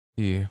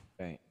Yeah.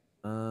 Okay.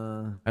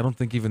 I don't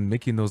think even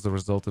Mickey knows the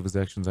result of his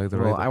actions either.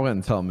 Well, I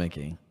wouldn't tell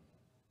Mickey.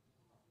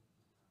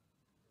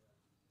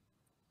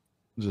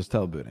 Just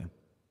tell Booty.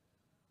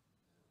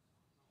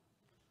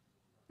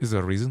 Is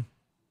there a reason?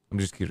 I'm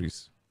just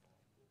curious.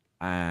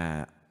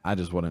 I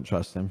just wouldn't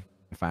trust him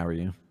if I were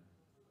you.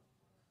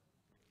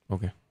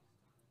 Okay.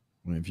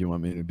 I mean, if you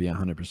want me to be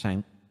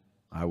 100%,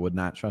 I would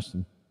not trust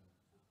him.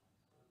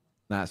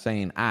 Not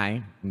saying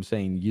I'm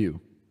saying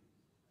you.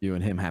 You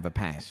and him have a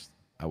past.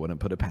 I wouldn't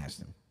put it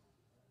past him.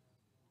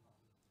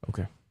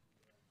 Okay.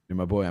 You're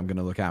my boy. I'm going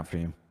to look out for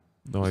you.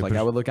 No, Just like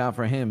I would look out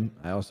for him,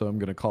 I also am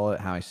going to call it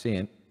how I see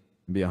it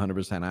and be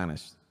 100%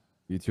 honest.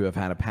 You two have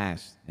had a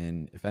past,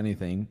 and if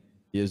anything,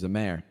 he is the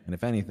mayor. And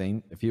if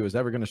anything, if he was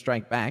ever going to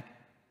strike back,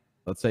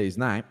 let's say he's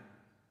not,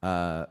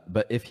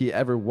 but if he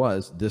ever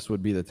was, this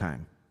would be the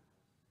time.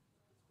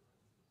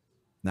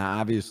 Now,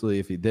 obviously,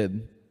 if he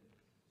did,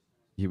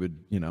 he would,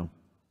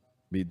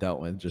 be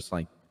dealt with just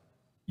like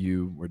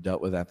you were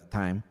dealt with at the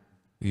time.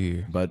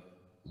 Yeah. But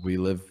we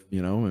live,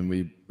 and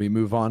we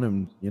move on,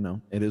 and,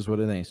 it is what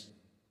it is.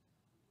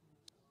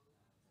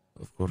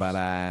 Of course. But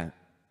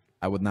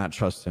I would not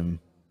trust him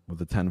with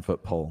a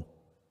 10-foot pole.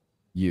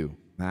 You,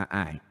 not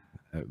I.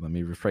 Let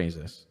me rephrase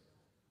this.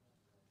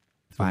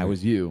 If I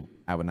was you,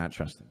 I would not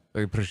trust him. I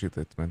appreciate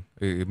that, man.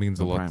 It means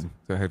a lot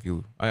to have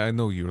you. I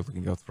know you're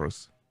looking out for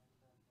us.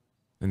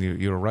 And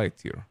you're right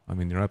here. I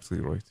mean, you're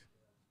absolutely right.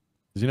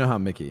 Because you know how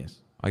Mickey is.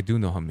 I do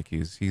know how Mickey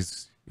is.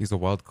 He's a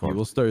wild card. He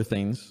will stir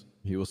things.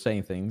 He will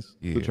say things.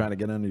 Yeah. He'll try to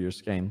get under your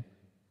skin.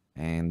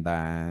 And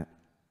the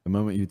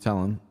moment you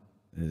tell him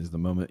is the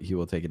moment he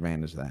will take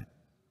advantage of that.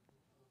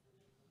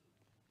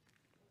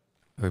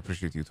 I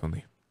appreciate you,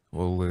 Tony.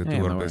 We'll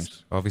do our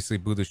best. Obviously,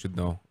 Buddha should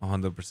know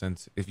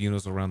 100% if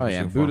Yuno's around. Oh,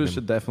 yeah. Buddha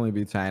should definitely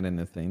be tied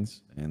into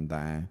things. And,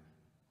 well,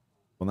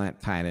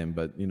 not tied in,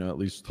 but, at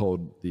least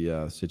told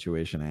the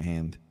situation at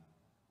hand.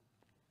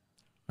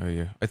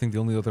 Yeah. I think the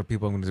only other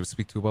people I'm going to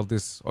speak to about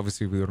this,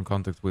 obviously, we are in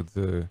contact with,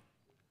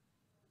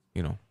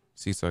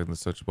 Seaside and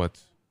such, but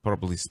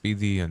probably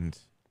Speedy and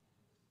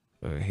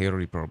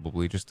Harry,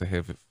 probably, just to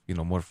have,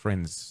 more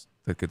friends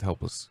that could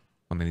help us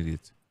when I need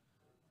it.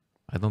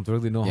 I don't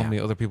really know how many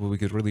other people we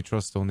could really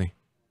trust, Tony.